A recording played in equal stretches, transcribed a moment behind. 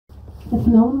The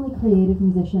phenomenally creative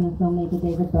musician and filmmaker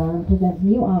David Byrne presents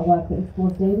new artwork that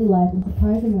explores daily life in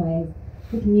surprising ways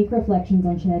with unique reflections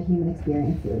on shared human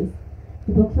experiences.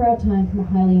 The book for our time from a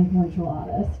highly influential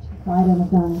artist. Ida and have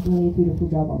done a really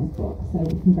beautiful job on this book, so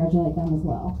we congratulate them as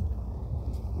well.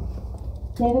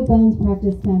 David Byrne's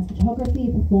practice spans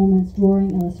photography, performance,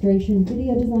 drawing, illustration,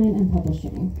 video design, and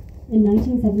publishing. In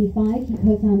 1975, he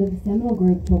co-founded the seminal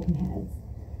group Talking Heads.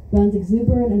 Byrne's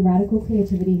exuberant and radical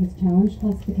creativity has challenged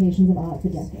classifications of art for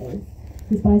decades.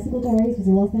 His Bicycle Diaries was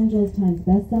a Los Angeles Times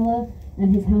bestseller,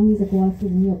 and his How Music Works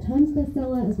was a New York Times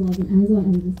bestseller, as well as an Amazon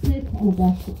Reader's Pick and a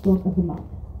Best Book of the Month.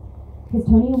 His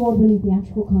Tony Award-winning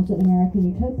theatrical concert American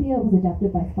Utopia was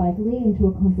adapted by Spike Lee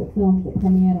into a concert film that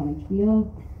premiered on HBO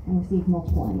and received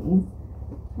multiple Emmys.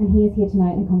 And he is here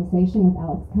tonight in conversation with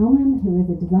Alex Kalman, who is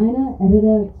a designer,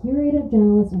 editor, curator,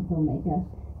 journalist, and filmmaker.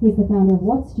 He's the founder of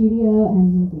What Studio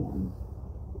and Museum.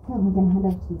 So I'm going to hand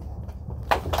over to you.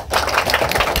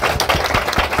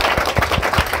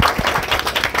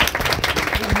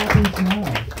 What happens now?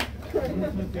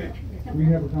 We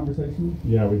have a conversation?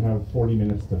 Yeah, we have 40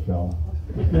 minutes to fill.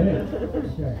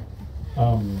 Okay.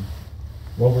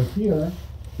 Well, we're here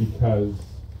because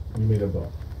we made a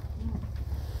book,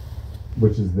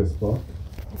 which is this book.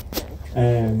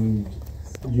 And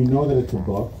you know that it's a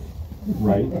book,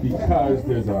 right? Because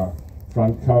there's a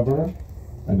front cover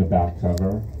and a back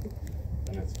cover,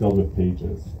 and it's filled with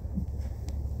pages.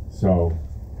 So,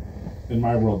 in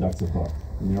my world, that's a book.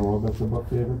 In your world, that's a book,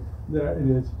 David? Yeah, it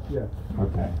is, yeah.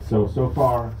 Okay, so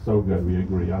far, so good. We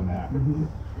agree on that.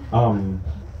 Mm-hmm.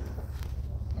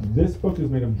 This book is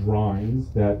made of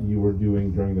drawings that you were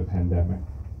doing during the pandemic.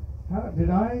 Did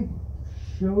I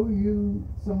show you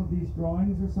some of these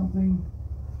drawings or something?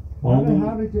 How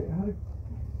did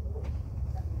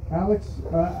Alex,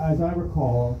 as I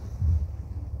recall,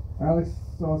 Alex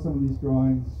saw some of these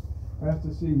drawings, asked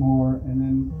to see more, and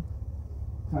then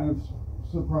kind of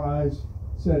surprised,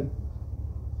 said,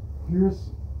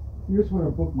 here's what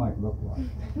a book might look like.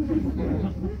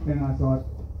 And I thought,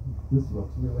 this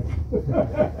looks really good.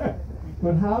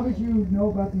 But how did you know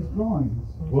about these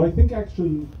drawings? Well, I think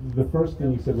actually the first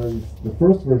thing you said was, the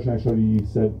first version I showed you, you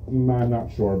said, I'm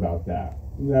not sure about that.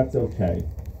 That's okay.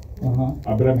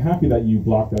 But I'm happy that you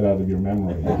blocked that out of your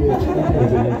memory.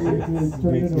 It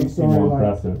makes me seem more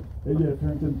impressive. Yeah, it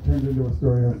turned into a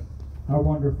story of how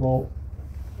wonderful.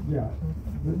 Yeah,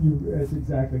 it's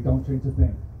exactly, don't change a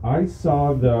thing. I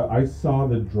saw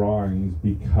the drawings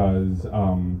because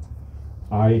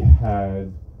I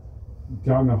had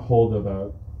gotten a hold of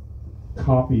a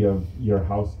copy of your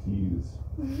house keys,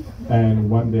 and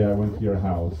one day I went to your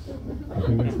house. I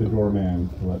convinced the doorman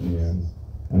to let me in,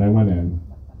 and I went in,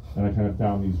 and I kind of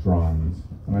found these drawings,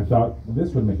 and I thought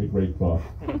this would make a great book.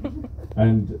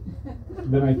 And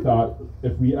then I thought,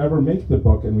 if we ever make the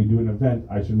book and we do an event,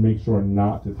 I should make sure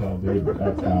not to tell David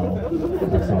that's how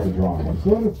I saw the drawings. I'm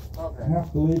sort of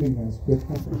half believing this,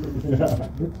 but Yeah.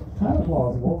 it's kind of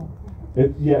plausible.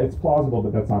 It's plausible,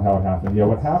 but that's not how it happened. Yeah,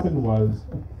 what happened was,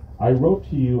 I wrote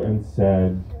to you and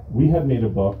said, we had made a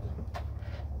book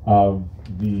of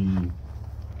the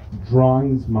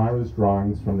drawings, Maira's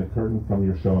drawings from the curtain from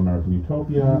your show American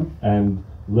Utopia, and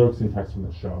lyrics and text from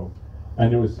the show.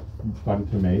 And it was fun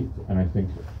to make, and I think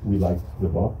we liked the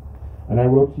book. And I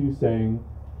wrote to you saying,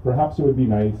 perhaps it would be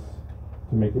nice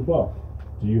to make a book.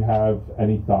 Do you have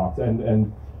any thoughts?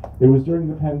 And it was during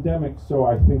the pandemic, so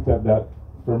I think that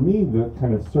for me, the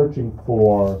kind of searching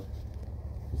for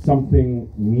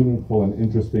something meaningful and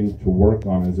interesting to work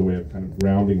on as a way of kind of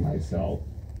grounding myself.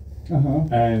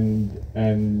 And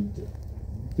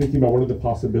thinking about what are the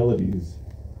possibilities.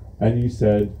 And you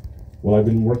said, well, I've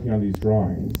been working on these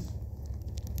drawings,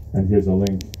 and here's a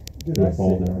link to a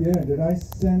folder. Did I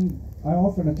send, I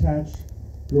often attach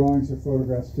drawings or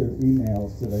photographs to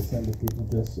emails that I send to people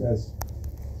just as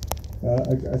a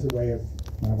way of,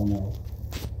 I don't know,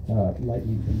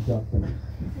 lightening things up and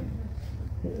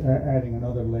adding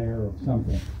another layer of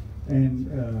something.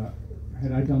 And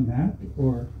had I done that,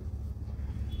 or?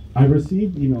 I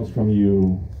received emails from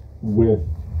you with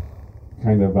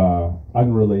kind of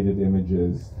unrelated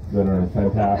images that are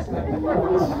fantastic.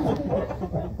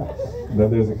 That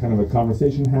there's a kind of a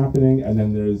conversation happening, and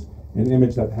then there's an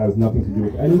image that has nothing to do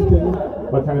with anything,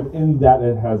 but kind of in that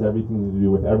it has everything to do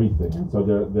with everything. And so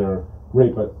they're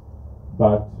great, but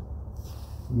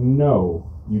no,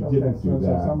 you didn't do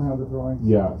that. So somehow the drawings.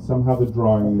 Yeah, somehow the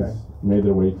drawings made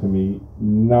their way to me,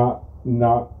 not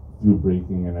through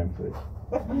breaking an entry.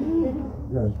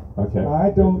 Good. Okay. I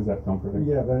don't. Is that comforting?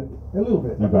 Yeah, but a little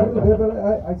bit. You buy it? But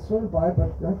I sort of buy it,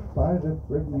 but I buy it at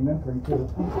breaking an entry too.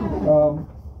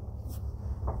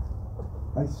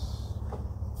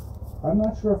 I'm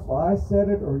not sure if I said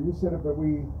it or you said it, but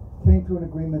we came to an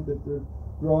agreement that the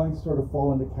drawings sort of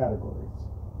fall into categories.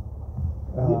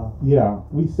 Yeah,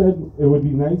 we said it would be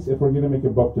nice if we're going to make a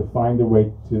book to find a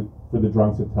way for the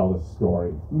drawings to tell a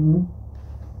story. Mm-hmm.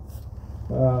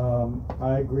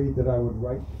 I agreed that I would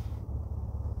write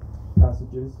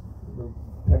passages, the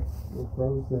text or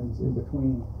prose things in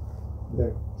between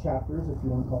the chapters, if you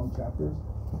want to call them chapters,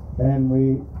 and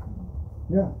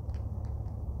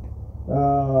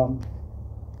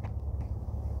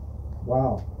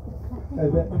wow.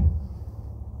 And then,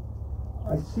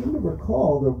 I seem to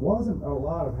recall there wasn't a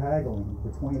lot of haggling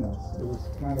between us. It was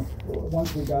kind of,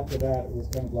 once we got to that, it was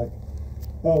kind of like,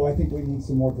 oh, I think we need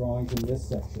some more drawings in this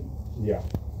section. Yeah.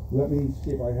 Let me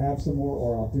see if I have some more,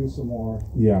 or I'll do some more.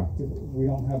 Yeah. We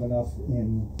don't have enough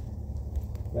in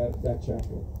that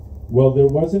chapter. Well, there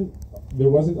wasn't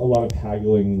a lot of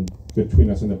haggling between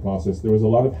us in the process. There was a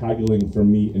lot of haggling for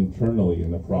me internally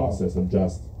in the process of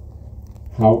just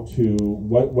how to,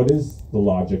 what is the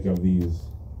logic of these,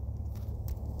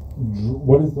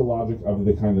 what is the logic of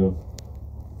the kind of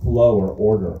flow or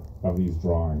order of these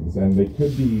drawings? And they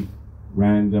could be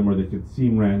random, or they could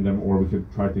seem random, or we could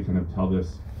try to kind of tell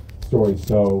this story.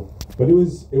 So, but it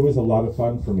was a lot of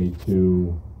fun for me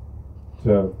to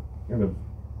kind of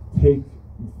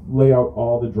lay out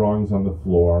all the drawings on the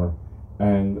floor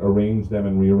and arrange them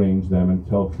and rearrange them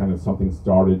until kind of something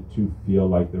started to feel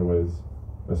like there was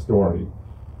a story.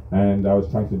 And I was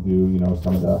trying to do,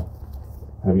 some of the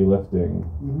heavy lifting.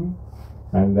 Mm-hmm.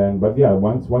 And then, but yeah,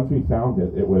 once we found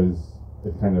it, it was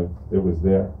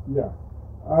there. Yeah.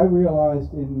 I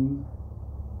realized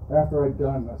after I'd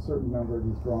done a certain number of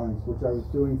these drawings, which I was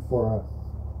doing for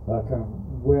a kind of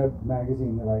web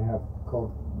magazine that I have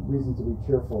called Reason to Be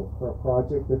Cheerful, for a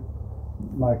project that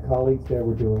my colleagues there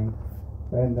were doing,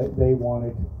 and they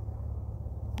wanted,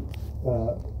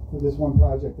 for this one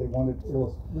project, they wanted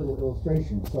little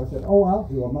illustrations. So I said, oh, I'll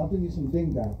do them. I'll do you some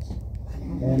dingbats.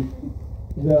 And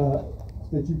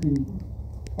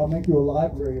I'll make you a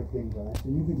library of dingbats,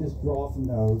 and you can just draw from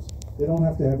those. They don't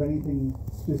have to have anything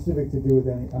specific to do with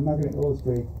I'm not going to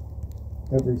illustrate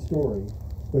every story,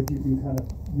 but you can kind of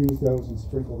use those and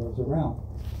sprinkle those around.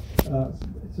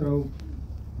 So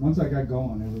once I got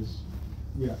going, it was,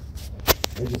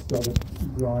 I just started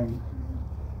drawing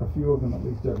a few of them at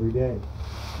least every day.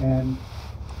 And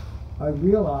I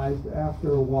realized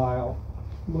after a while,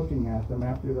 looking at them,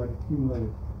 after I'd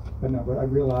accumulated a number, I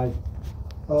realized,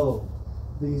 oh,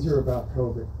 these are about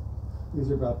COVID.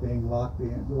 These are about being locked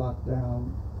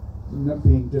down, not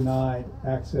being denied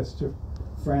access to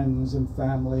friends and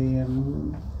family,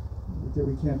 and that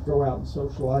we can't go out and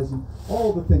socialize, and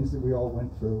all the things that we all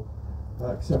went through,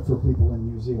 except for people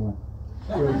in New Zealand.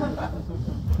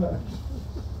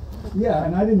 Yeah,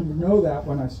 and I didn't know that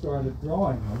when I started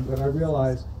drawing them, but I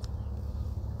realized,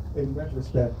 in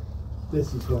retrospect,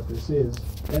 this is what this is.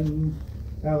 And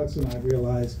Alex and I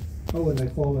realized, oh, and they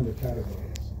fall into categories.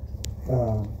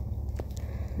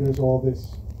 There's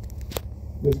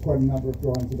quite a number of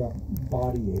drawings about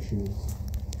body issues.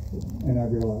 And I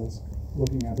realized,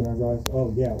 looking at them, I realized,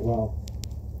 oh yeah, well,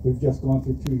 we've just gone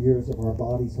through 2 years of our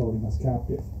bodies holding us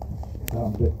captive.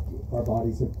 That our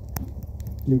bodies have,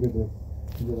 due to the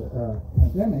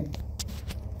pandemic,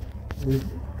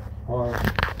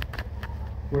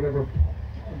 whatever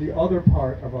the other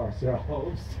part of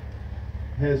ourselves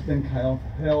has been kind of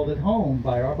held at home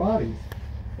by our bodies.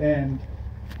 And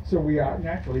so we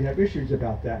naturally have issues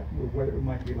about that, whether it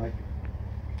might be like,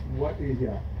 what's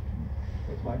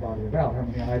my body about? How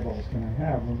many eyeballs can I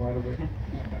have? And why do we,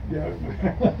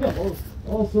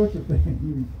 all sorts of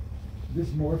things,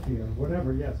 dysmorphia,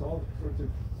 whatever, yes, all sorts of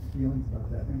feelings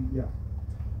about that. And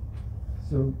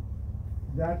so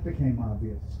that became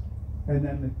obvious. And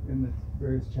then in the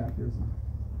various chapters,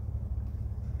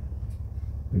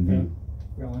 Indeed.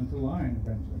 Fell into line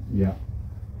eventually. Yeah.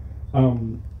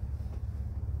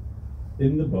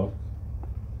 In the book,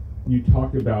 you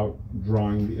talk about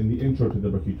drawing, in the intro to the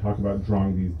book, you talk about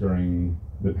drawing these during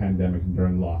the pandemic and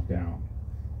during lockdown.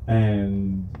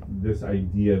 And this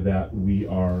idea that we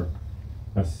are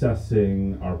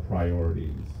assessing our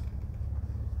priorities.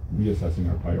 Reassessing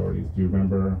our priorities. Do you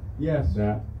remember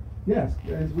that? Yes,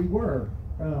 as we were.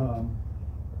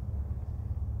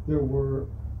 There were,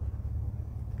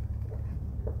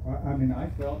 I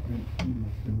felt, and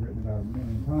it's been written about a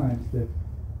million times, that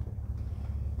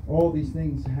all these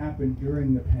things happened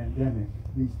during the pandemic.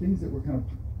 These things that were kind of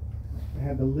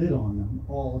had the lid on them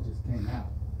all just came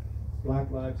out. Black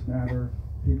Lives Matter,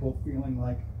 people feeling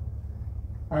like,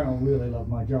 I don't really love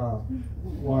my job.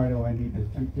 Why do I need to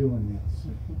keep doing this?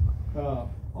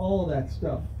 All that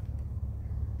stuff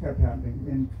kept happening,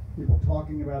 and people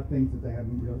talking about things that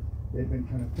they've been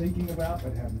kind of thinking about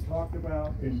but haven't talked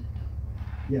about, and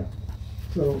yeah.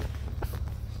 So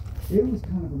it was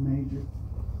kind of a major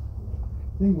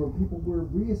thing where people were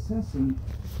reassessing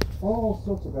all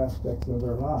sorts of aspects of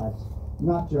their lives,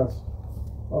 not just,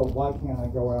 oh, why can't I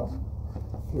go out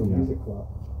to a music club?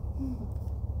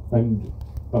 And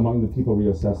among the people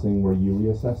reassessing, were you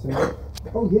reassessing?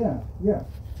 Oh yeah.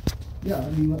 I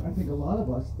mean, I think a lot of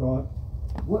us thought,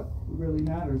 what really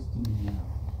matters to me now?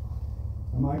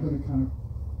 Am I going to kind of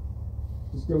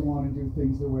just go on and do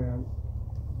things the way I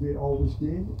always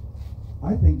did?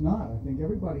 I think not. I think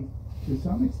everybody, to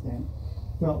some extent,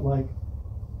 felt like,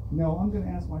 no, I'm going to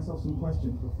ask myself some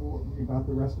questions about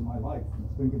the rest of my life and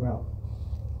think about,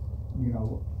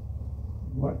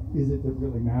 what is it that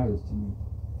really matters to me?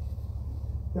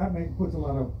 That puts a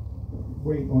lot of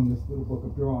weight on this little book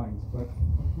of drawings, but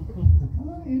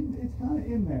it's kind of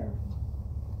in there.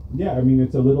 Yeah, I mean,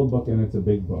 it's a little book and it's a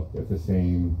big book at the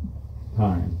same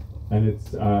time, and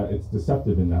it's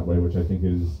deceptive in that way, which I think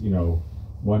is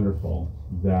wonderful.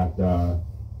 That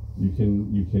you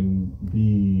can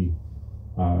be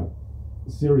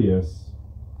serious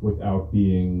without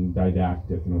being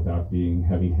didactic and without being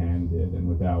heavy-handed and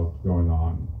without going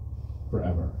on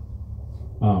forever.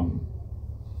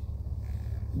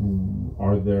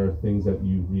 Are there things that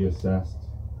you've reassessed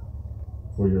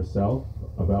for yourself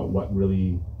about what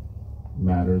really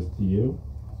matters to you?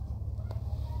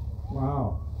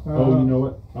 Wow. Oh, you know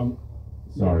what?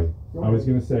 Sorry. Yeah, I was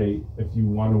going to say, if you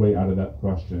want a way out of that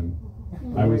question,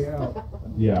 without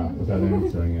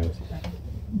answering it.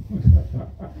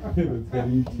 It's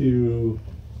getting too,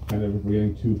 we're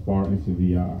getting too far into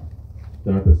the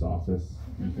therapist's office.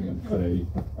 You can say,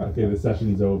 okay, the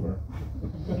session's over.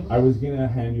 I was going to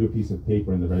hand you a piece of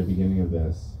paper in the very beginning of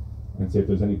this and say, if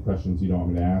there's any questions you don't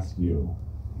want me to ask you,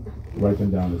 write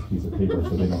them down on this piece of paper so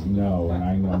they don't know, and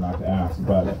I know not to ask.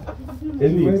 But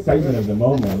in the excitement of the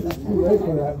moment, it's too late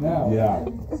for that now. Yeah,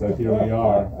 so here we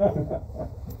are.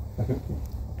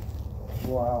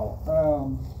 Wow.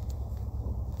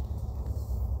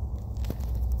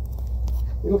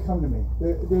 It'll come to me.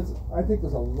 I think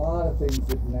there's a lot of things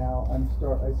that now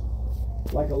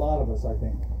like a lot of us, I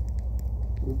think,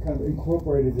 we've kind of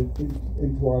incorporated it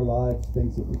into our lives,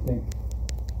 things that we think,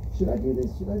 should I do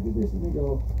this? Should I do this? And we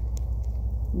go,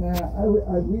 nah, I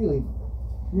really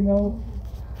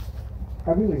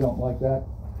don't like that.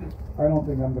 I don't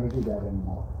think I'm going to do that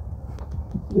anymore.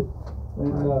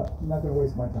 And I'm not going to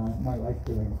waste my life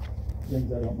doing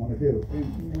things I don't want to do.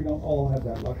 We don't all have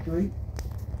that luxury.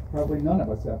 Probably none of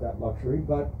us have that luxury,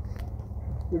 but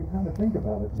we kind of think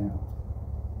about it now.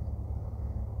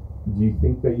 Do you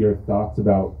think that your thoughts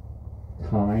about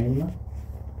time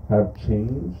have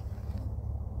changed?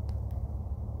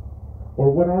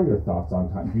 Or what are your thoughts on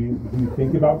time? Do you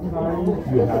think about time?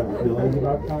 Do you have feelings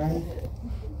about time?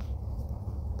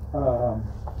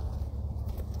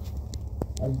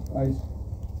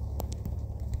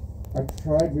 I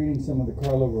tried reading some of the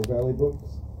Carlo Rovelli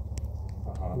books,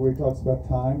 where he talks about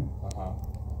time,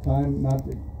 time not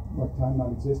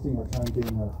existing, or time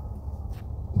being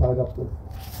tied up with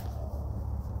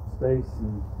space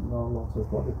and lots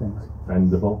of other things.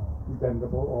 Bendable,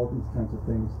 all these kinds of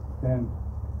things. And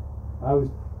I was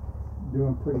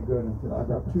doing pretty good until I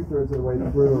got 2/3 of the way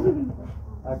through.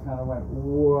 I kind of went,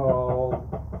 whoa,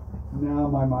 now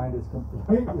my mind is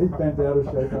completely bent out of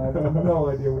shape and I have no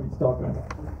idea what he's talking about.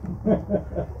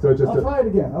 So it's just I'll try it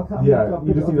again.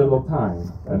 You just need a little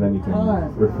time, and then you can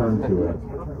return to it.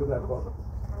 Return to that book.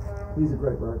 He's a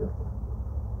great writer.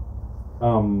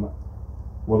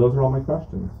 Well, those are all my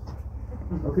questions.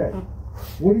 Okay.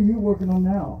 What are you working on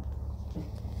now?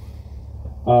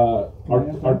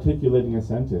 Articulating a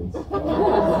sentence.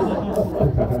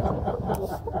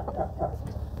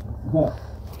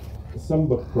 Some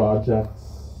book projects,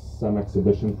 some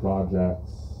exhibition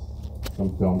projects,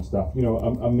 some film stuff.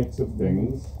 A mix of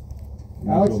things.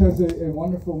 Alex has a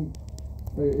wonderful,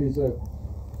 is a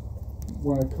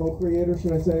co-creator,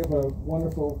 should I say, of a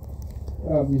wonderful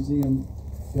museum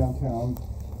downtown.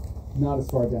 Not as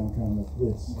far downtown as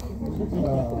this.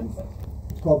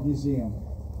 It's called Museum,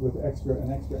 with an extra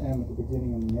M at the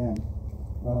beginning and the end.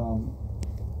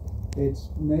 It's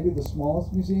maybe the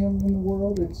smallest museum in the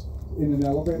world. It's in an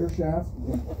elevator shaft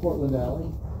in Portland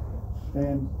Alley,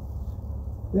 and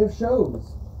they have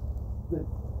shows that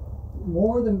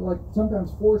more than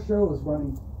sometimes 4 shows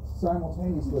running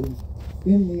simultaneously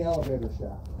in the elevator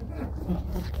shaft.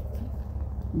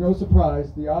 No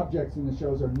surprise, the objects in the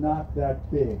shows are not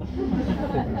that big.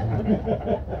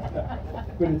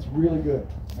 But it's really good.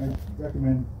 I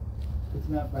recommend. It's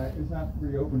not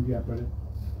reopened yet, but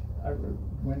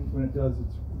when it does,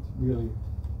 it's really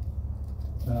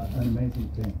an amazing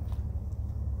thing.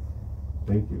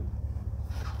 Thank you.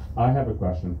 I have a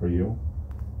question for you.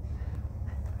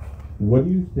 What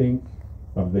do you think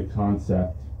of the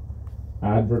concept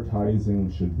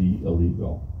advertising should be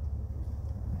illegal?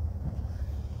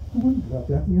 I wondered about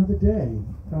that the other day.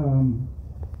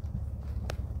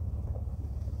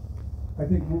 I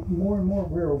think more and more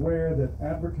we're aware that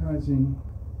advertising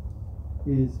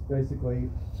is basically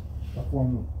a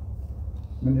form of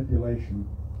manipulation.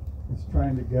 It's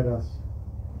trying to get us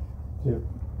to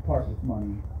part with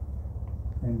money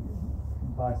and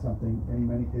buy something, in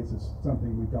many cases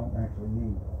something we don't actually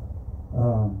need.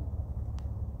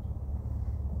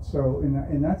 So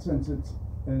in that sense, it's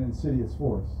an insidious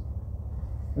force.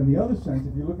 In the other sense,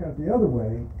 if you look at it the other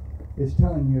way, it's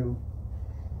telling you,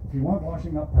 if you want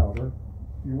washing up powder,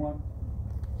 if you want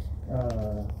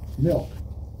milk,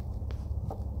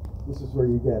 this is where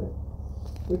you get it.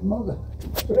 But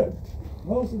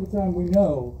most of the time we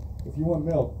know, if you want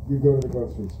milk, you go to the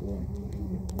grocery store.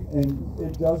 And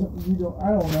it doesn't,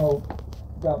 I don't know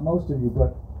about most of you,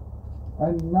 but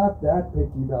I'm not that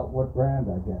picky about what brand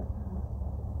I get.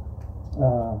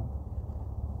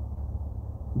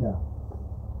 Yeah.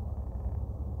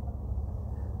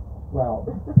 Wow.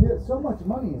 Yeah, so much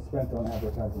money is spent on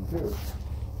advertising too.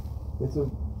 It's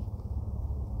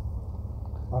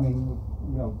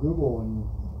Google and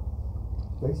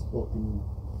Facebook and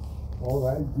all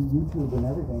that, YouTube and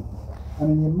everything. I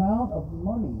mean, the amount of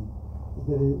money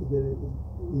that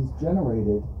is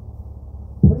generated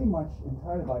pretty much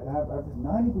entirely by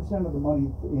 90% of the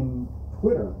money in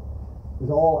Twitter is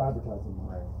all advertising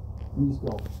money. You just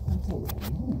go, that's a lot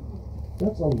of money.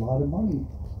 That's a lot of money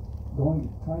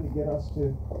trying to get us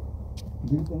to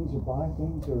do things or buy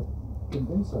things or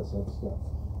convince us of stuff.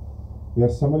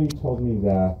 Yes, somebody told me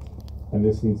that, and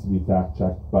this needs to be fact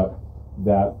checked, but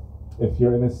that if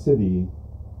you're in a city,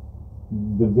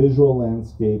 the visual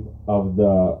landscape of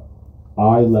the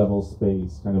eye level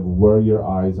space, kind of where your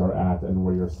eyes are at and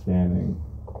where you're standing,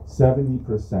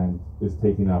 70% is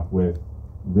taken up with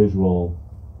visual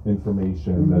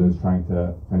information that is trying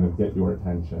to kind of get your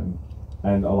attention,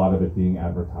 and a lot of it being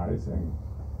advertising.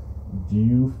 Do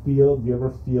you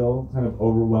ever feel kind of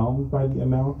overwhelmed by the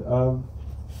amount of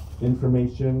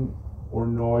information or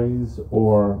noise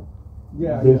or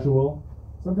visual? Yeah.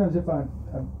 Sometimes if I'm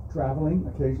traveling,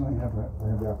 occasionally I have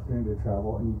the opportunity to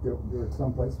travel, and you're at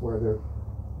some place where there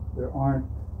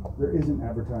isn't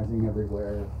advertising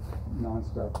everywhere,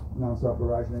 non-stop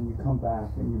barrage, and then you come back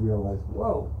and you realize,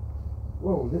 whoa,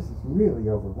 this is really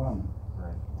overwhelming.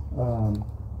 Right.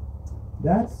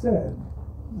 That said,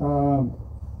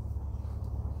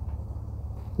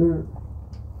 there are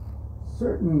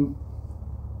certain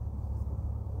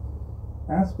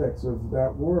aspects of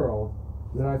that world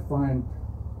that I find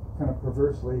kind of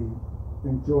perversely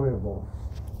enjoyable.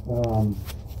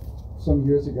 Some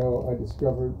years ago, I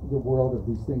discovered the world of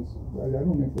these things. I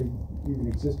don't know if they even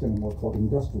exist anymore, called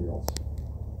industrials,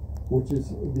 which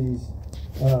is these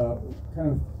kind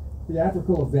of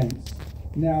theatrical events.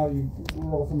 Now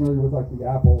we're all familiar with like the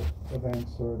Apple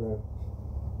events or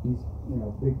these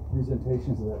big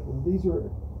presentations of that. These are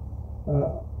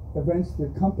events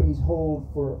that companies hold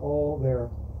for all their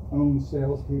own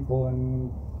salespeople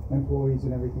and employees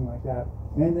and everything like that,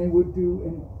 and they would do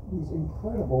these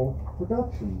incredible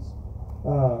productions,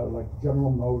 like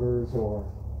General Motors or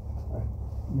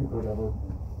whatever,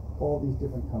 all these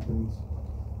different companies.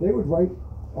 They would write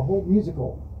a whole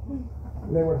musical.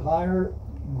 They would hire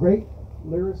great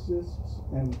lyricists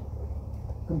and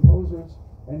composers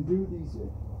and do these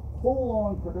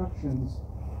full-on productions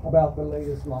about the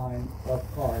latest line of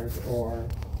cars or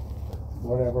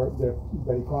whatever, the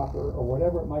Betty Crocker or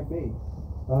whatever it might be.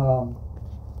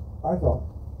 I thought,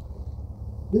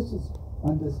 this is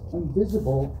this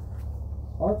invisible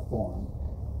art form.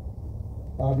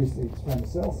 Obviously it's trying to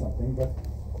sell something, but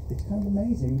it's kind of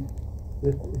amazing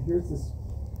that here's this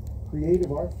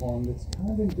creative art form that's kind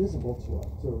of invisible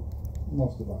to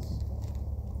most of us.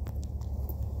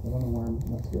 I don't know where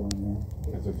that's going there.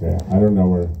 It's okay. I don't know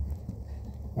where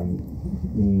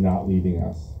I'm not leading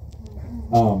us.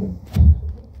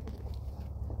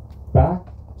 Back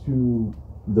to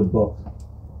the book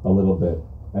a little bit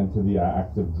and to the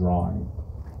act of drawing.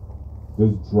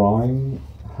 Does drawing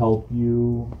help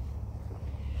you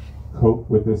cope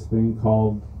with this thing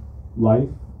called life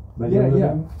that you're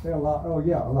living? Yeah, a lot. Oh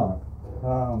yeah, a lot.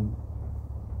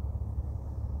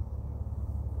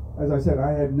 As I said,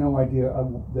 I had no idea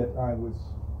that I was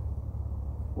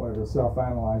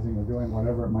self-analyzing or doing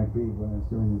whatever it might be when I was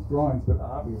doing these drawings, but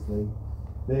obviously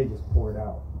they just poured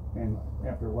out. And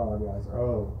after a while I realized,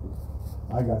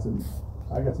 I got some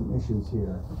issues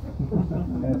here,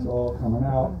 and it's all coming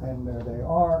out, and there they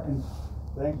are, and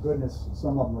thank goodness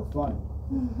some of them are funny.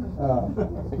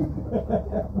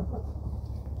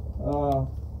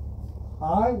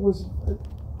 I was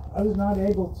not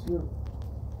able to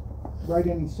write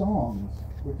any songs,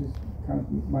 which is kind of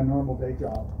my normal day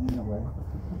job in a way.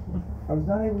 I was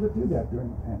not able to do that during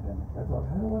the pandemic. I thought,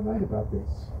 how do I write about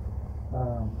this?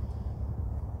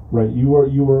 Right, you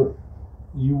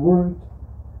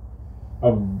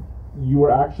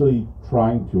were actually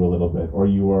trying to a little bit, or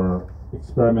you were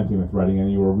experimenting with writing,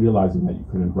 and you were realizing that you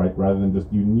couldn't write, rather than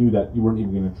just you knew that you weren't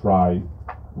even going to try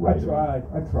writing. I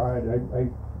tried. I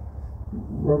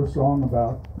wrote a song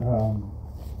about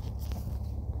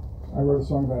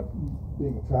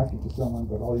being attracted to someone,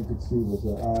 but all you could see was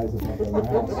their eyes above their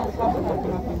mouths,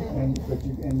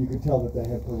 and you could tell that they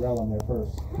had Pharrell in their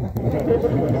purse.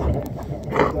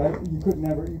 You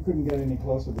couldn't get any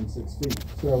closer than 6 feet,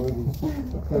 so it was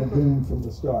kind of doomed from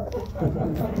the start.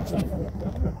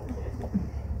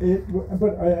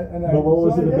 But what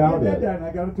was it about it? And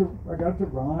I got it to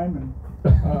rhyme, and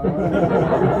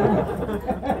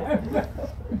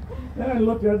then I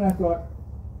looked at it and I thought,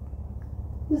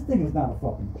 this thing is not a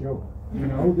fucking joke. You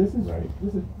know, this is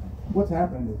what's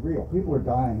happening is real. People are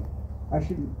dying. I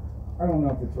don't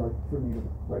know if it's right for me to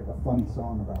write a funny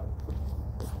song about it.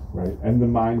 Right, and the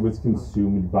mind was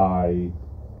consumed by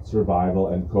survival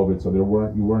and COVID, so you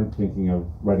weren't thinking of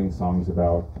writing songs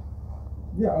about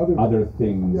other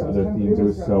things, other themes. It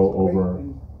was so over.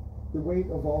 The weight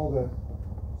of all the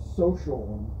social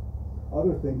and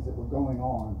other things that were going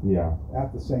on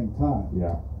at the same time.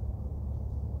 Yeah.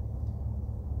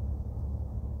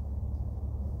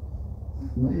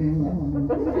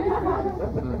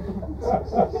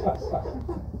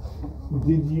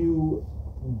 Did you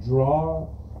draw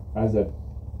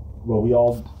we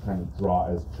all kind of draw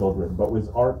as children, but was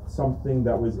art something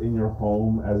that was in your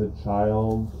home as a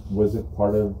child? Was it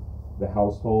part of the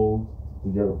household?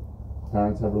 Did your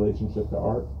parents have a relationship to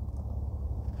art?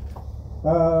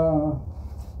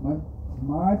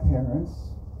 My parents,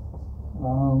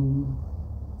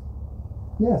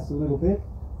 yes, a little bit.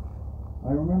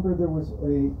 I remember there was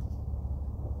a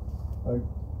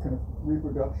kind of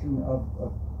reproduction of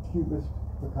a Cubist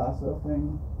Picasso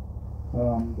thing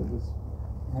that was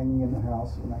hanging in the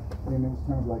house, and it was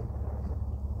kind of like,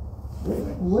 wait a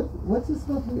minute, what's this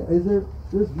stuff here?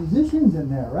 There's musicians in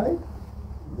there, right?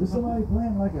 There's somebody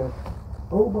playing like a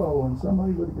oboe and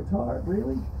somebody with a guitar,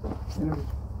 really? And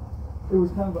it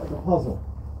was kind of like a puzzle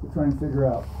to try and figure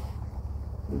out.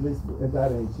 At least at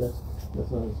that age, that's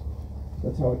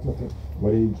how I took it.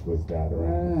 What age was that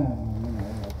around?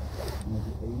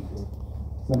 Maybe 8 or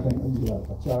something.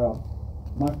 A child.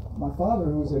 My father,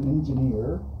 who was an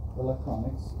engineer,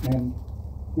 electronics,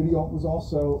 but he was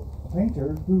also a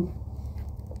painter who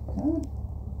kind of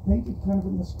painted kind of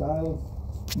in the style of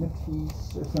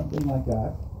Matisse or something like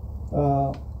that.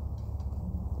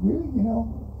 Really,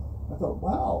 I thought,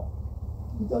 wow,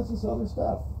 he does this other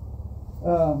stuff.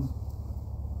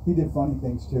 He did funny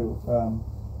things too.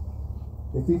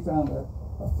 If he found a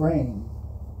frame,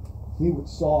 he would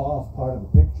saw off part of the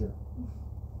picture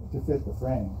to fit the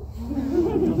frame.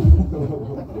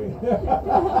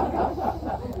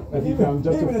 If you found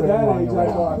just even a at frame that lying age, I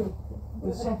around. thought,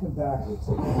 there's something backwards.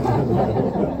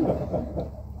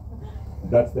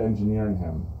 That's the engineer in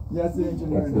him. Yes, the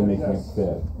engineer. That's the making it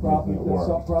fit, making it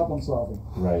work. Problem solving.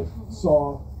 Right.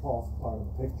 Saw off part of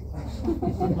the picture.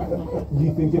 Do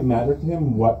you think it mattered to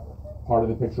him what part of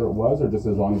the picture it was, or just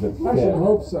as long as it fit? I should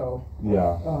hope so.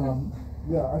 Yeah.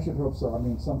 I should hope so. I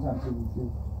mean, sometimes we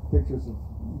do pictures of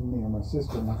me and my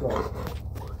sister, and I thought,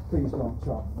 please don't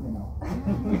chop,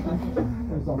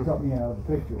 please don't cut me out of the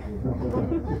picture.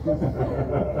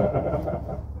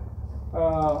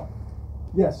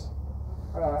 Yes.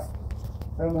 I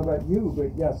don't know about you,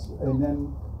 but yes. And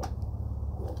then,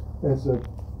 as a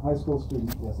high school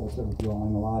student, yes, I started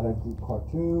drawing a lot. I do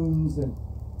cartoons, and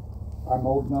I'm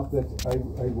old enough that I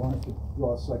wanted to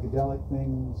draw psychedelic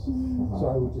things. So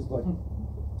I would just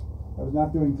I was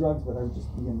not doing drugs, but I would just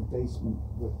be in the basement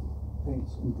with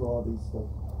paints and draw these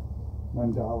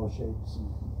mandala shapes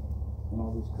and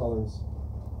all these colors.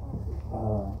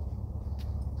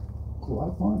 It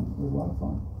was a lot of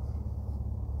fun.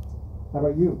 How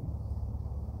about you?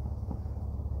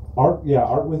 Art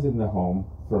was in the home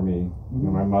for me.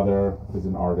 Mm-hmm. My mother was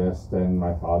an artist and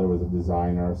my father was a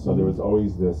designer, so there was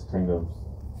always this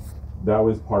that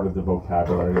was part of the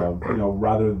vocabulary of,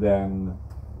 rather than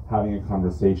having a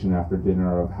conversation after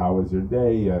dinner of how was your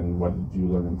day and what did you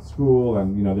learn in school,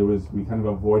 and we kind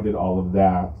of avoided all of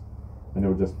that and it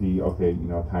would just be, okay,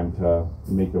 time to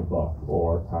make a book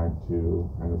or time to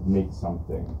kind of make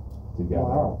something together.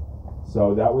 Wow.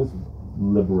 So that was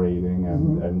liberating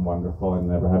and, Mhm. and wonderful, and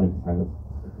never having to kind of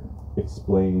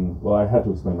explain. Well, I had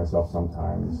to explain myself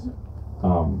sometimes,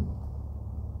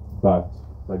 but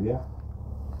yeah.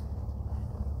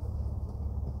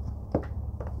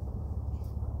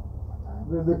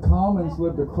 The Kalmans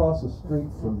lived across the street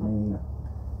from me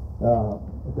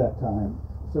at that time,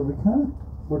 so we kind of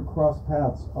would cross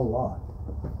paths a lot.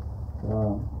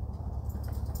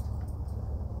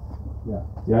 Yeah.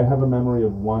 Yeah, I have a memory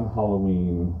of one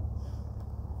Halloween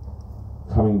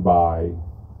coming by,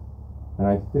 and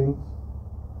I think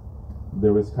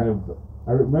there was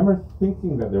I remember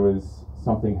thinking that there was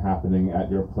something happening at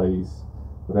your place,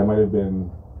 but I might have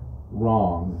been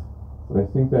wrong. But I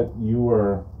think that you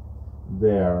were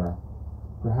there,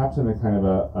 perhaps in a kind of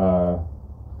a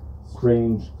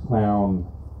strange clown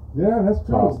Yeah, that's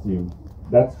true. costume.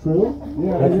 That's true?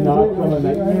 Yeah, That's yeah, not yeah, from a yeah,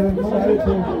 nightmare? I decided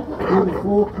to do the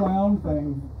full clown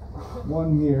thing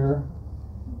one year,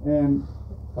 and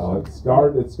Oh, it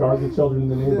scarred the children in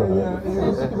the neighborhood. yeah, it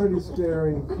was pretty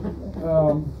scary.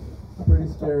 Pretty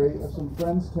scary. Some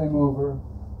friends came over,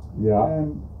 Yeah.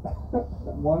 and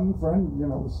one friend,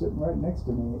 was sitting right next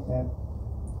to me,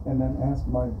 and then asked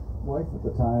my wife at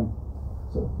the time,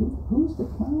 "So who's the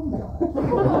clown guy?"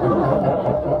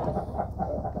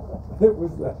 It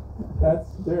was that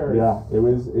scary. Yeah,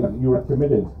 you were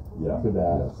committed Yeah, to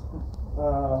that. yes.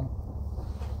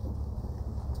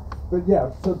 But yeah,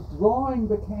 so drawing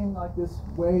became like this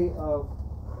way of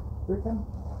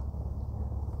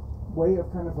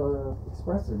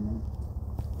expressing and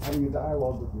having a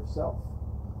dialogue with yourself,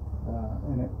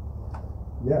 and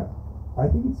I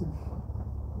think it's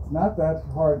not that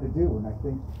hard to do, and I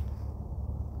think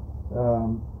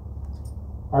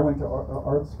I went to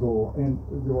art school, and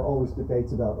there were always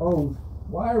debates about,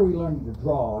 why are we learning to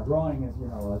draw? Drawing is,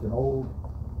 like an old,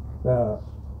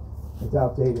 it's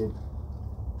outdated.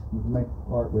 You can make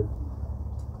art with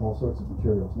all sorts of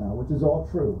materials now, which is all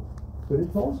true. But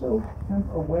it's also kind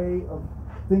of a way of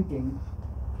thinking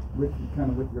with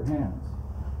your hands.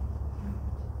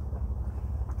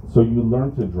 So you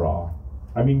learned to draw.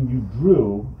 I mean, you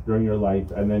drew during your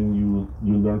life, and then you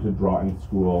learned to draw in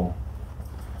school.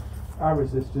 I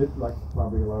resisted, like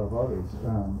probably a lot of others.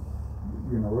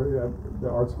 The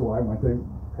art school I went to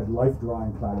had life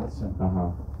drawing class and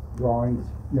drawings,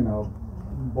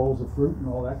 bowls of fruit and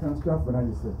all that kind of stuff. And I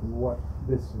just said, what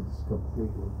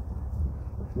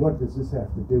does this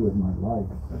have to do with my life?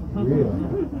 Really?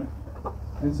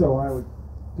 And so I would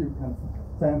do kind of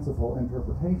fanciful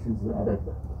interpretations of it.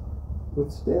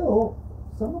 But still,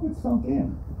 some of it sunk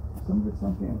in.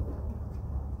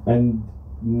 And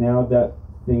now that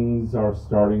things are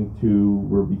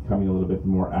we're becoming a little bit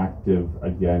more active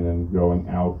again and going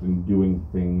out and doing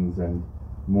things and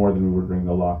more than we were during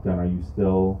the lockdown, are you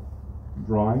still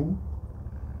drawing?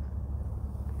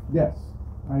 Yes,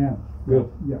 I am. Good.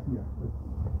 Yeah.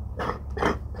 I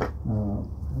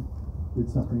did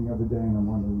something the other day and I'm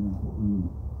wondering,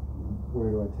 where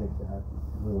do I take that?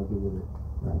 What do I do with it?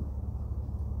 Right.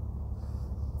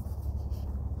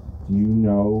 Do you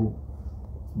know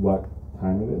what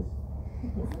time it is?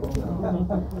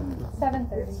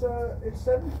 7:30. It's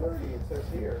 7:30. It says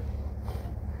here.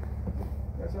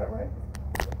 Is that right?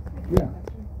 Yeah.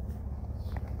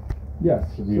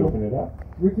 Yes. Should we open it up?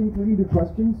 We can do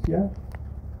questions. Yeah.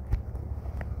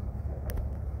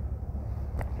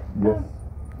 Yes.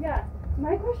 Yeah.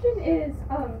 My question is,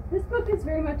 this book is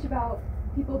very much about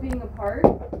people being apart,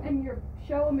 and your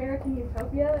show American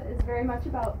Utopia is very much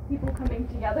about people coming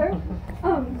together.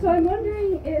 So I'm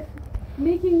wondering if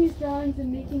making these drawings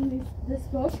and making this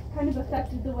book kind of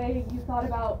affected the way you thought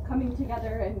about coming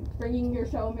together and bringing your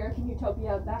show American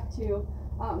Utopia back to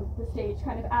the stage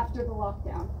kind of after the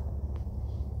lockdown.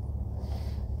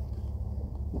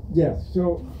 Yes.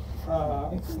 So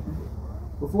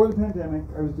before the pandemic,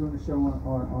 I was doing a show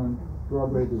on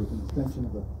Broadway. There was an extension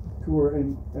of a tour,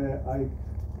 and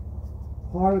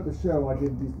part of the show I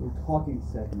did these little talking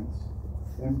segments,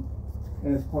 and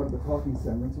as part of the talking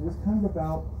segments, it was kind of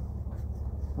about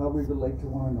how we relate to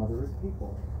one another as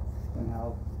people, and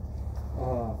how,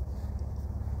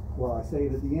 I say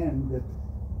it at the end, that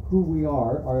who we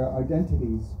are, our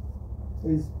identities,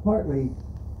 is partly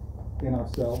in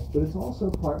ourselves, but it's also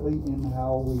partly in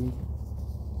how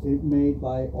it's made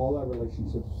by all our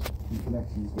relationships and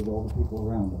connections with all the people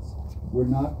around us. We're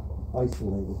not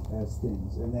isolated as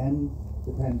things. And then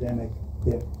the pandemic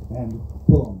hit, and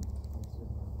boom,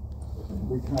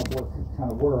 we kind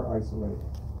of were isolated.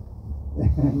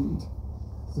 And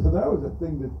so that was a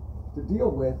thing that to deal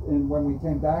with. And when we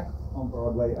came back on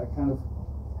Broadway, I kind of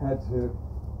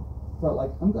felt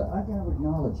like I gotta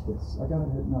acknowledge this. I gotta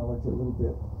acknowledge a little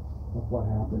bit of what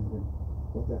happened and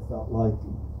what that felt like,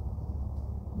 and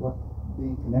what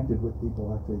being connected with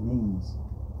people actually means.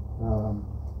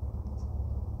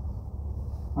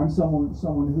 I'm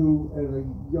someone who at a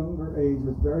younger age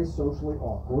was very socially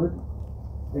awkward,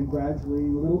 and gradually,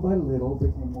 little by little,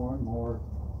 became more and more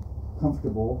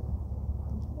comfortable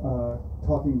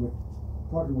talking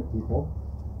with people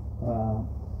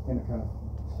in a kind of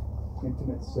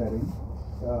intimate setting.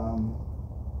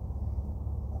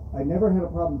 I never had a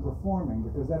problem performing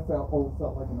because that felt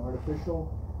like an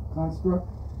artificial construct,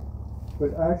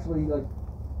 but actually, like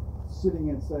sitting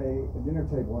at, say, a dinner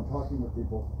table and talking with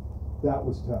people, that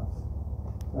was tough.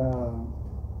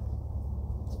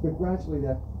 But gradually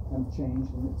that kind of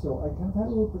changed, and so I kind of had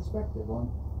a little perspective on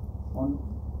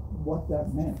what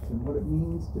that meant and what it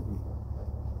means to people.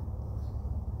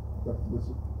 That was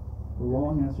a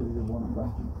long answer to your one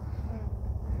question.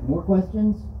 More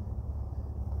questions?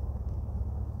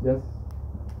 Yes?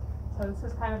 So this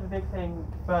is kind of a big thing,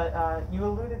 but you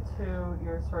alluded to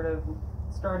your sort of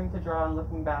starting to draw and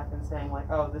looking back and saying like,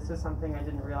 oh, this is something I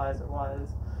didn't realize it was.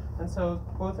 And so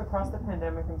both across the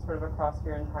pandemic and sort of across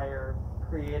your entire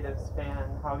creative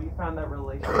span, how have you found that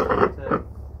relationship to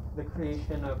the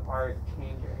creation of art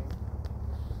changing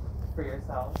for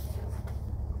yourself?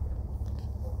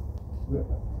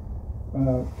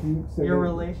 Can you say your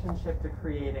relationship to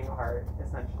creating art,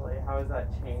 essentially, how has that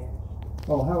changed?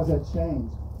 Oh, how has that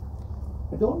changed?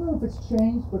 I don't know if it's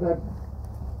changed, but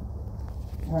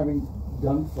having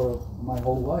done for my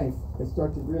whole life, I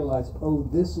start to realize, oh,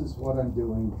 this is what I'm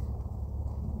doing.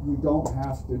 You don't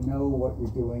have to know what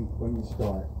you're doing when you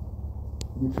start.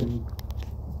 You can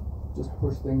just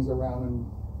push things around and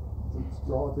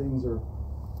draw things or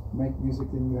make music,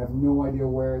 and you have no idea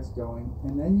where it's going,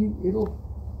 and then it'll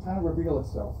kind of reveal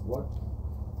itself what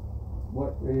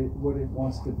it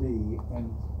wants to be,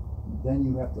 and then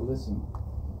you have to listen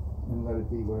and let it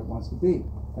be what it wants to be.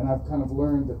 And I've kind of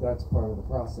learned that that's part of the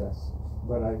process,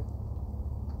 but I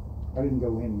didn't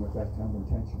go in with that kind of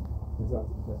intention. That's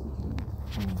what you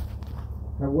mean.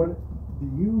 Now, what do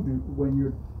you do when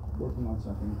you're working on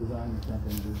something, designing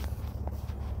something?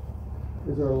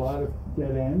 Is there a lot of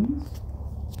dead ends?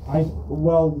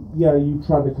 Yeah, you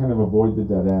try to kind of avoid the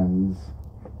dead ends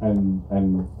and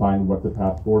find what the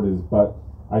path forward is, but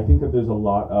I think that there's a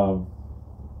lot of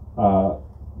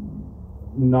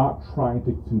not trying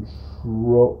to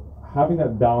control, having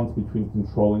that balance between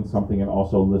controlling something and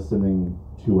also listening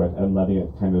to it and letting it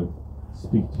kind of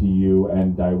speak to you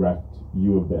and direct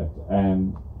you a bit.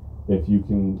 And if you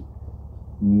can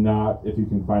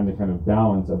find the kind of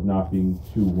balance of not being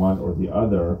too one or the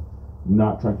other,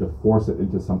 not trying to force it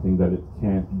into something that it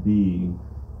can't be,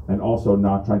 and also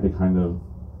not trying to kind of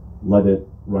let it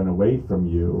run away from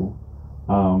you,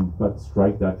 but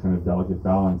strike that kind of delicate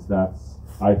balance, that's,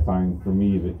 I find, for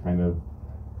me, that kind of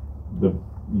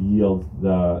yields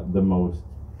the most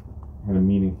kind of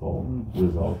meaningful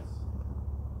results,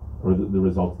 or the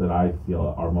results that I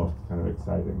feel are most kind of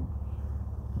exciting.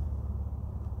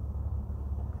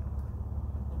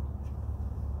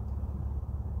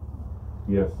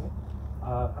 Yes.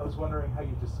 I was wondering how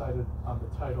you decided on the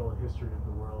title, A History of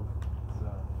the World. It's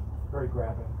very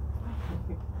grabbing.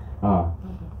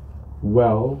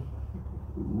 Well,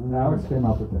 Alex came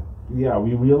up with it. yeah,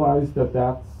 we realized that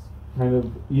that's kind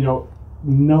of,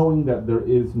 knowing that there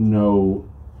is no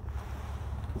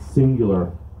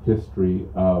singular history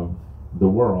of the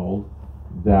world,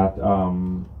 that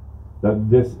that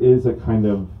this is a kind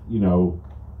of,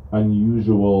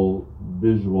 unusual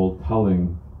visual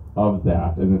telling of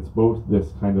that, and it's both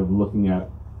this kind of looking at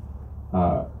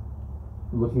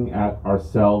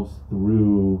ourselves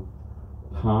through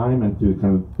time and through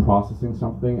kind of processing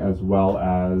something, as well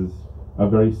as a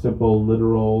very simple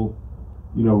literal,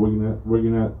 we're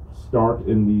gonna start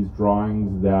in these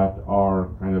drawings that are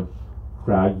kind of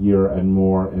craggier and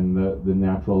more in the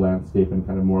natural landscape and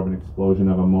kind of more of an explosion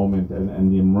of a moment and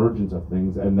the emergence of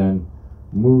things, and then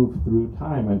move through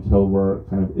time until we're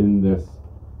kind of in this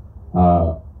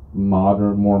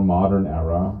more modern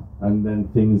era, and then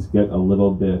things get a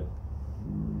little bit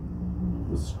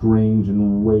strange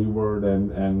and wayward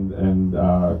and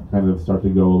kind of start to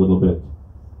go a little bit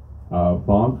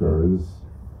bonkers,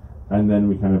 and then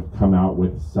we kind of come out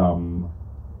with some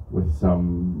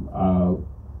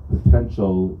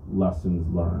potential lessons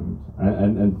learned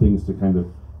and things to kind of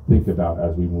think about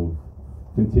as we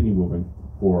continue moving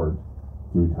forward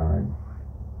through time.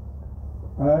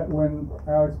 When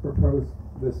Alex proposed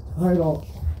this title,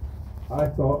 I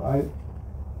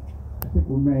think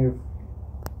we may have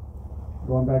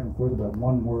going back and forth about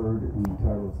one word in the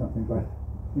title or something, but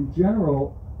in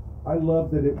general, I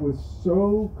love that it was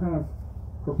so kind of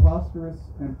preposterous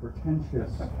and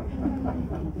pretentious,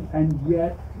 and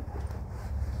yet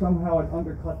somehow it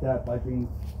undercut that by being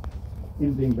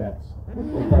in Dingbats. By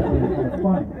being kind of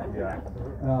funny. Yeah.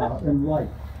 And light.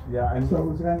 Yeah, and So it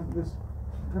was kind of this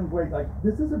kind of way, like,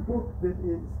 this is a book that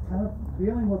is kind of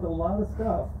dealing with a lot of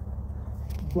stuff,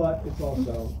 but it's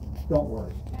also, don't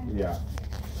worry. yeah.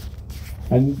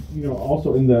 And you know,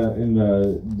 also in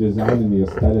the design and the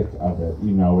aesthetic of it,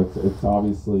 you know, it's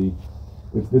obviously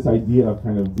it's this idea of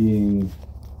kind of being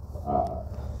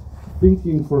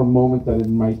thinking for a moment that it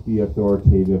might be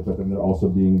authoritative, but then there also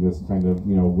being this kind of,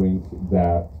 you know, wink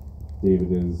that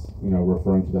David is, you know,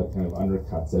 referring to that kind of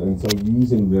undercuts it. And so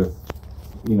using this,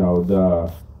 you know, the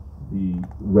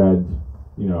red,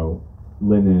 you know,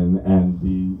 linen and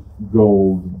the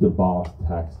gold debossed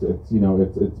text, it's, you know,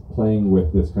 it's playing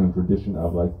with this kind of tradition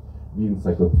of like the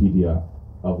encyclopedia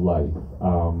of life,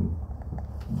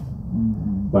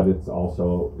 but it's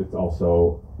also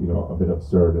you know, a bit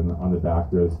absurd. And on the back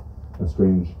there's a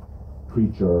strange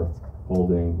creature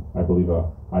holding, I believe, a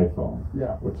iPhone,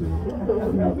 Yeah. which is,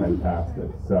 you know, fantastic.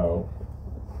 So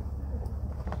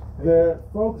The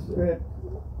folks at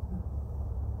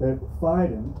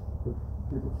Fiden, the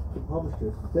people who published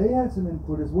it, they had some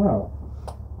input as well.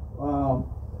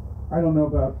 I don't know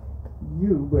about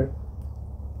you, but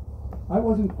I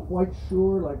wasn't quite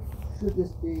sure, like, should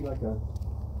this be like a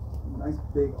nice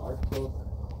big art book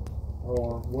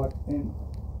or what? And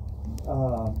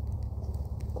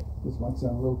this might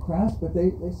sound a little crass, but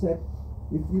they said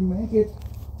if you make it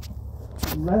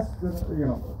less than, you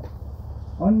know,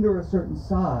 under a certain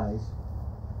size,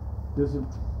 there's a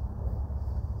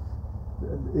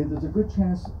good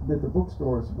chance that the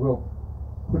bookstores will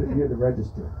put it near the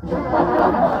register.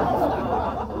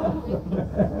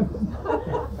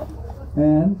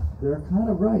 And they're kind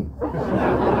of right.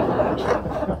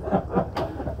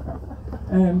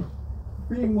 And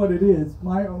being what it is,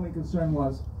 my only concern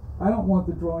was, I don't want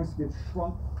the drawings to get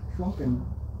shrunken.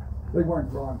 They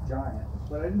weren't drawn giant,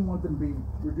 but I didn't want them to be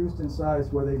reduced in size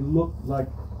where they looked like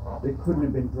they couldn't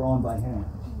have been drawn by hand.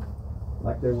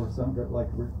 Like there were some, like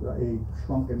a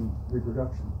shrunken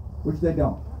reproduction, which they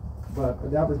don't.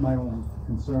 But that was my only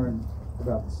concern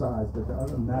about the size. But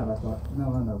other than that, I thought,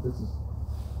 no,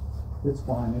 it's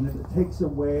fine. And it takes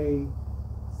away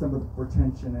some of the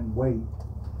pretension and weight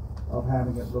of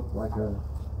having it look like a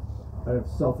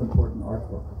self-important art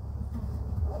book.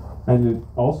 and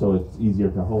it's easier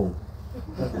to hold,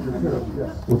 That's for sure,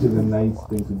 yes. which is a nice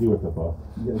thing to do with a book.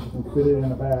 Yes, you can fit it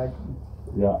in a bag,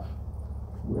 Yeah.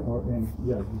 and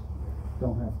you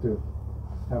don't have to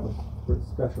have a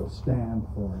special stand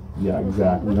for it. Yeah,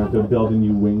 exactly. You don't have to build a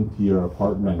new wing to your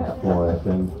apartment for it.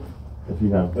 And if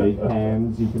you have big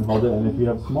hands, you can hold it. And if you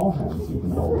have small hands, you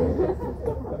can hold it.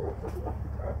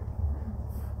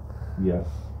 Yes.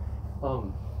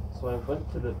 So I went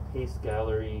to the Pace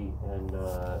Gallery and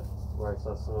where I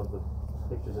saw some of the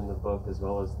pictures in the book, as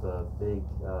well as the big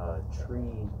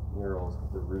tree murals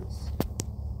with the roots.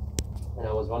 And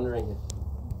I was wondering if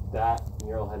that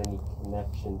mural had any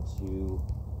connection to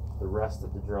the rest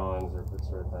of the drawings, or if it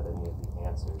sort of had any of the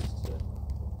answers to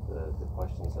the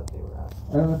questions that they were asking.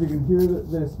 I don't know if you can hear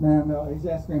this man. No, he's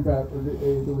asking about,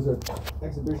 there was an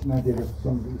exhibition I did of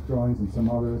some of these drawings and some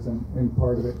others, and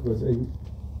part of it was a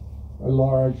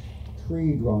large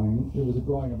tree drawing. It was a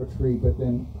drawing of a tree, but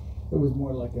then it was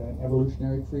more like an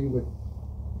evolutionary tree with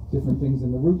different things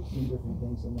in the roots and different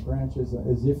things in the branches,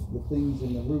 as if the things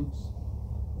in the roots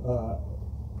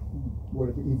would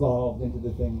have evolved into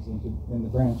the things in the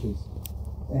branches.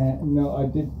 And no, I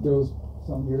did those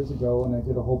some years ago, and I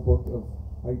did a whole book of,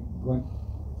 I went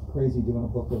crazy doing a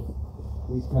book of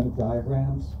these kind of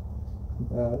diagrams,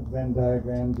 Venn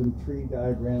diagrams and tree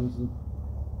diagrams and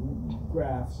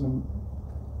graphs and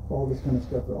all this kind of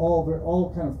stuff, but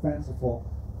all kind of fanciful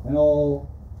and all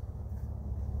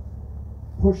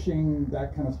pushing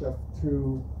that kind of stuff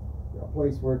to a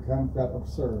place where it kind of got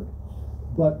absurd.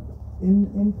 But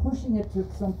in pushing it to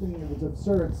something that was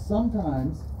absurd,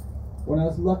 sometimes when I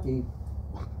was lucky,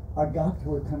 I got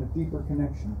to a kind of deeper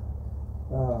connection.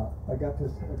 I got to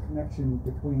a connection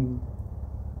between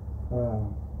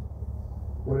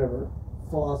whatever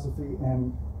philosophy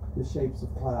and the shapes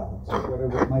of clouds, or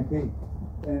whatever it might be,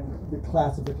 and the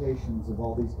classifications of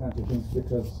all these kinds of things,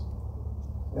 because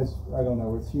as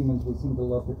humans, we seem to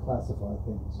love to classify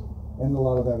things, and a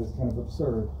lot of that is kind of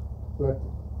absurd, but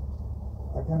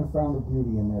I kind of found a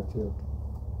beauty in there too.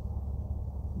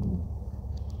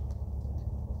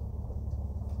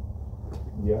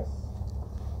 Yes.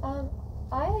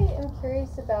 I am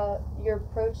curious about your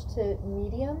approach to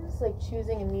mediums, like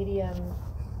choosing a medium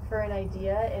for an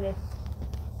idea, and if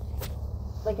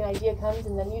like an idea comes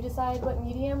and then you decide what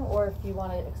medium, or if you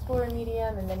want to explore a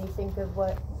medium and then you think of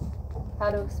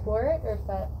how to explore it, or if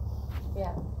that,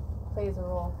 plays a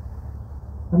role.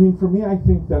 I mean, for me, I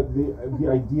think that the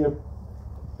idea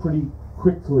pretty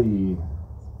quickly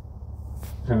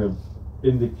kind of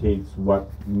indicates what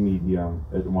medium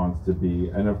it wants to be.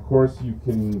 And of course, you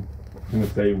can kind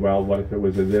of say, well, what if it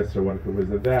was a this, or what if it was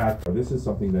a that? Or this is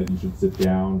something that you should sit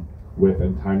down with,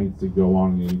 and time needs to go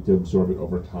on, and you need to absorb it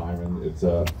over time, and it's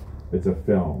a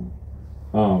film.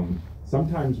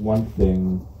 Sometimes one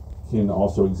thing can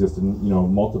also exist in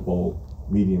multiple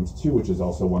mediums too, which is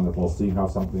also wonderful, seeing how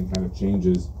something kind of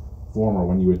changes form or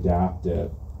when you adapt it.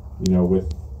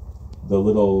 With the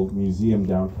little museum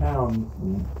downtown,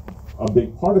 a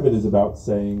big part of it is about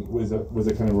saying, was a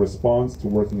kind of response to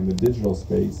working in the digital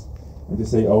space, and to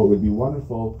say, oh, it would be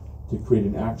wonderful to create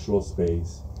an actual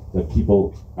space that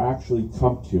people actually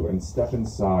come to and step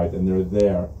inside, and they're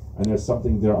there, and there's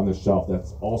something there on the shelf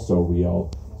that's also real,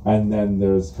 and then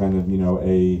there's kind of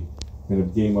a kind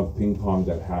of game of ping pong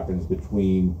that happens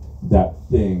between that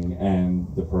thing and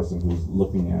the person who's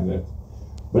looking at it.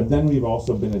 But then we've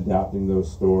also been adapting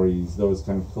those stories, those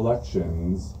kind of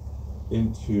collections,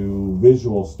 into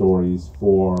visual stories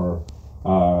for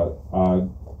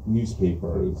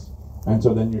newspapers, and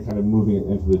so then you're kind of moving it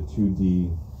into the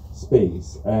 2D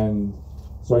space. And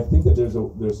so I think that there's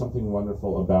something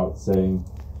wonderful about saying,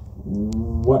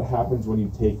 what happens when you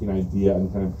take an idea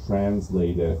and kind of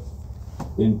translate it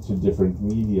into different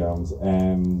mediums,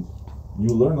 and you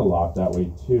learn a lot that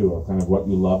way too, of kind of what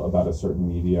you love about a certain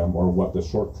medium, or what the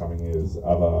shortcoming is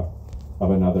of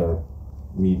another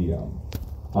medium.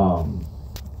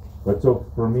 But so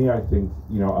for me, I think,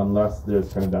 unless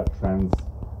there's kind of that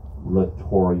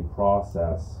translatory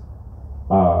process,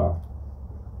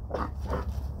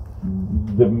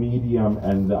 the medium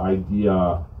and the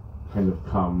idea kind of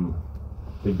come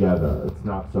together. It's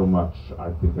not so much,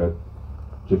 I think, a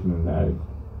chicken and egg.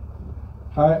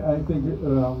 I think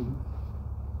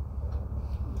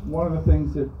one of the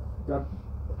things that got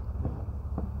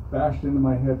bashed into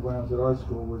my head when I was at art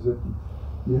school was that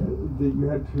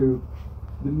the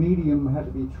medium had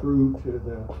to be true to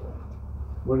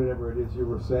whatever it is you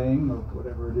were saying, or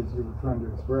whatever it is you were trying to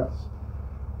express.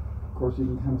 Of course, you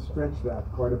can kind of stretch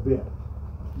that quite a bit.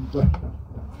 But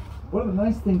one of the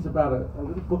nice things about a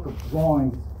little book of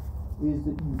drawings is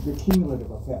the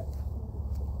cumulative effect.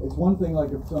 It's one thing,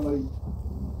 like if somebody,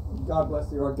 God bless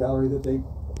the art gallery, that they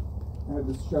had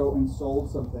this show and sold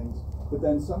some things, but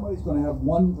then somebody's going to have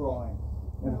one drawing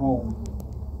at home.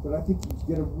 But I think you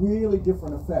get a really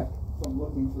different effect from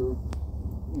looking through,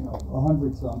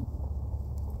 100 some.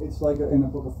 It's like in a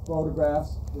book of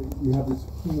photographs, you have this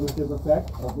cumulative effect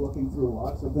of looking through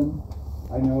lots of them.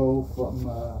 I know from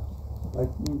like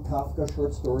Kafka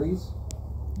short stories,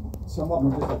 some of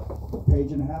them are just like a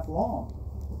page and a half long,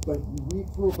 but you read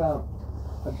through about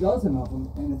a dozen of them,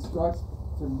 and it starts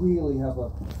to really have a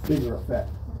bigger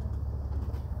effect.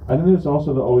 And then there's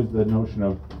also always the notion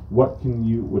of what can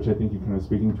you, which I think you're kind of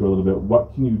speaking to a little bit,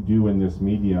 what can you do in this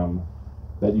medium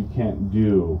that you can't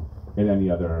do in any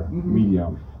other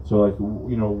medium? So like,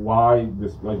 why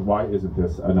isn't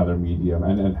this another medium?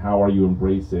 And how are you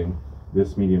embracing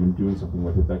this medium and doing something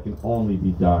with it that can only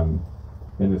be done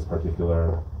in this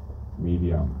particular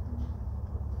medium?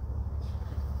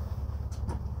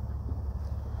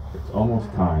 It's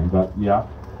almost time, but yeah.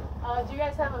 Do you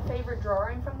guys have a favorite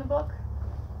drawing from the book?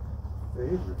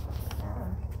 Favorite?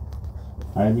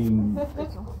 I mean, If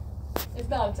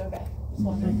not, it's okay.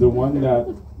 the one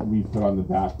that we put on the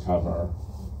back cover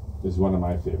is one of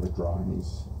my favorite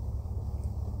drawings.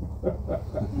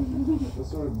 The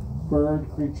sort of bird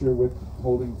creature with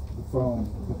holding the phone.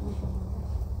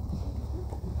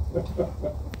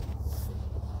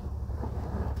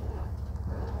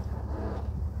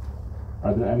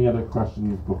 Are there any other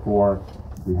questions before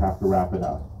we have to wrap it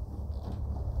up?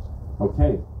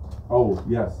 Okay. Oh,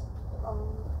 yes.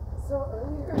 So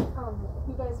earlier,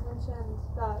 you guys mentioned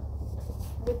that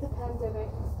with the pandemic,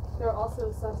 there are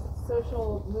also some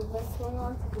social movements going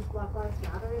on, such as Black Lives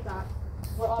Matter, that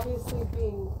were obviously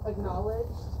being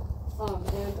acknowledged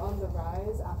and on the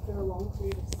rise after a long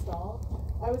period of stall.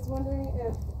 I was wondering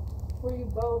if, for you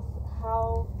both,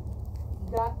 how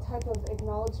that type of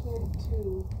acknowledgement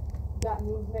to that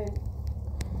movement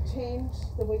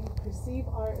changed the way you perceive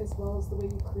art as well as the way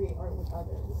you create art with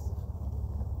others.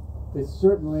 It's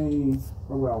certainly,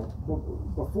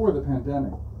 before the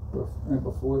pandemic, and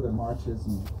before the marches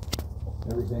and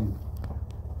everything,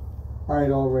 I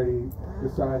had already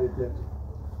decided that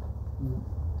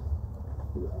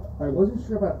I wasn't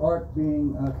sure about art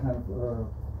being a kind of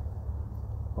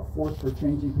a force for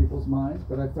changing people's minds,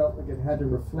 but I felt like it had to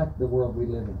reflect the world we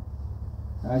live in.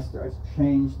 And I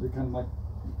changed the kind of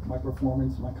my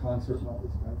performance, my concert, and all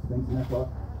these kinds of things, and I thought,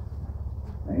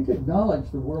 I need to acknowledge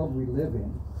the world we live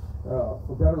in,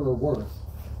 for better or worse,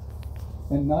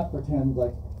 and not pretend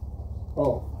like,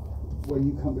 oh, when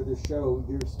you come to the show,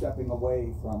 you're stepping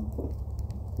away from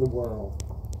the world.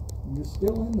 You're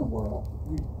still in the world.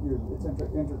 It's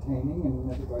entertaining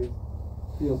and everybody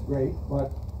feels great,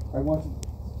 but I want to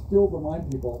still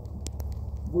remind people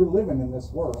we're living in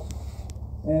this world.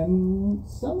 And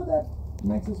some of that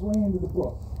makes its way into the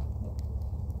book.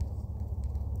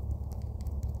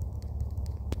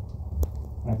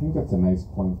 I think that's a nice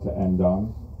point to end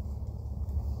on.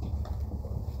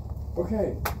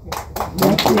 Okay.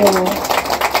 Thank you all.